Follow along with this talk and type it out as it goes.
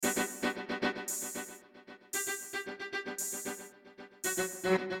If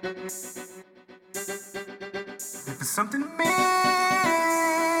it's something to me,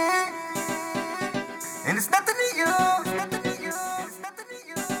 and it's nothing to you,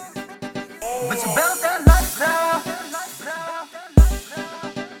 but you built that lifestyle,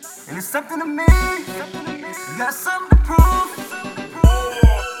 and it's something to me. You got something to prove.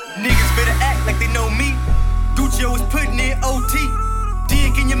 Niggas better act like they know me. Gucci was putting in OT.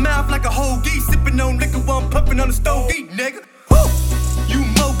 Dick in your mouth like a hoagie. Sipping on liquor while I'm puffing on the stogie, nigga. Woo! You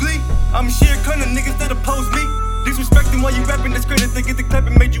Mowgli. I'm sheer kind of niggas that oppose me. Disrespecting while you rapping, that's credit to get the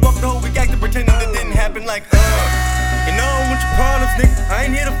clapping. Made you off the whole week acting pretending that didn't happen like And I don't want your problems, nigga. I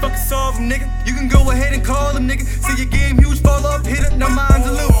ain't here to fucking solve them, nigga. You can go ahead and call them, nigga. Say your game huge, fall off, hit it. Now mine's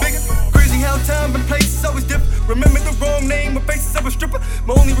a little bigger. Crazy how time and place is always different. Remember the wrong name, my face is of a stripper.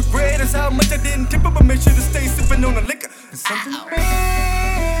 My only regret is how much I didn't tip her, but make sure to stay sipping on the liquor. It's something to me,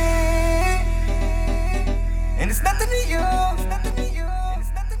 and it's nothing to you.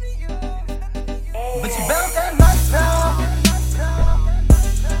 But you built that lifestyle.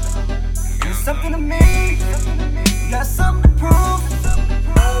 It's something to me. You got something to prove.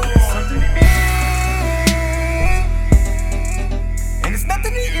 It's something to me, and it's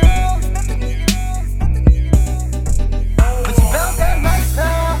nothing to you. But you built that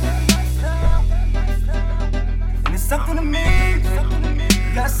lifestyle. And it's something to me.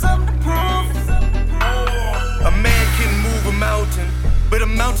 You got something to prove. A man can move a mountain, but a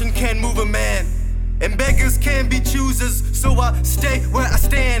mountain can't move a man. And beggars can be choosers, so I stay where I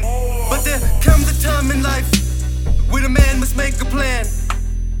stand. But there comes a time in life when a man must make a plan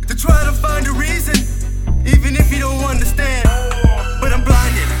to try to find a reason, even if you don't understand. But I'm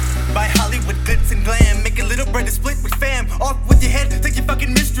blinded by Hollywood glitz and glam. Make a little bread to split with fam. Off with your head, take your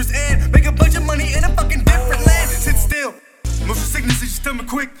fucking mistress and make a bunch of money in a fucking different land. Sit still. Motion sickness is your stomach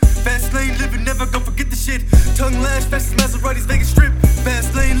quick. Fast lane living, never gonna forget the shit. Tongue lash, fast as Maseratis, Vegas strip.